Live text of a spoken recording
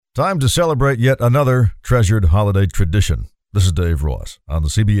Time to celebrate yet another treasured holiday tradition. This is Dave Ross on the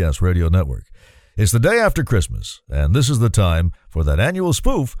CBS Radio Network. It's the day after Christmas, and this is the time for that annual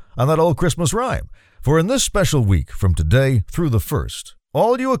spoof on that old Christmas rhyme. For in this special week from today through the 1st,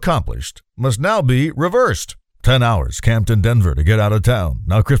 all you accomplished must now be reversed. 10 hours camped in Denver to get out of town.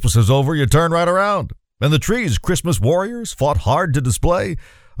 Now Christmas is over, you turn right around. And the trees Christmas warriors fought hard to display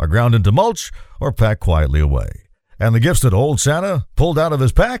are ground into mulch or packed quietly away. And the gifts that old Santa pulled out of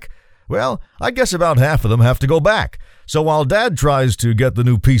his pack, well, I guess about half of them have to go back. So while Dad tries to get the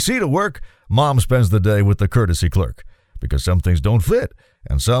new PC to work, Mom spends the day with the courtesy clerk. Because some things don't fit,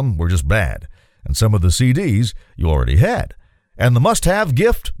 and some were just bad. And some of the CDs you already had. And the must-have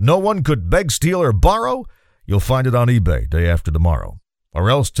gift no one could beg, steal, or borrow, you'll find it on eBay day after tomorrow.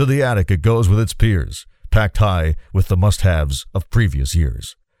 Or else to the attic it goes with its peers, packed high with the must-haves of previous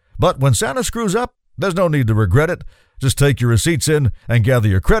years. But when Santa screws up, there's no need to regret it. Just take your receipts in and gather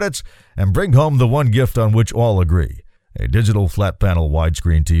your credits and bring home the one gift on which all agree, a digital flat-panel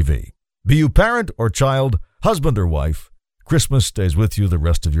widescreen TV. Be you parent or child, husband or wife, Christmas stays with you the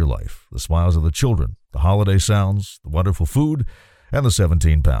rest of your life. The smiles of the children, the holiday sounds, the wonderful food, and the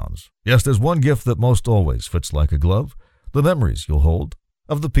 17 pounds. Yes, there's one gift that most always fits like a glove, the memories you'll hold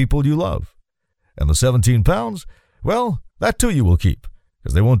of the people you love. And the 17 pounds, well, that too you will keep,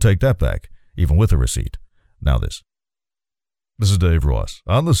 because they won't take that back, even with a receipt. Now this. This is Dave Ross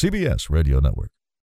on the CBS Radio Network.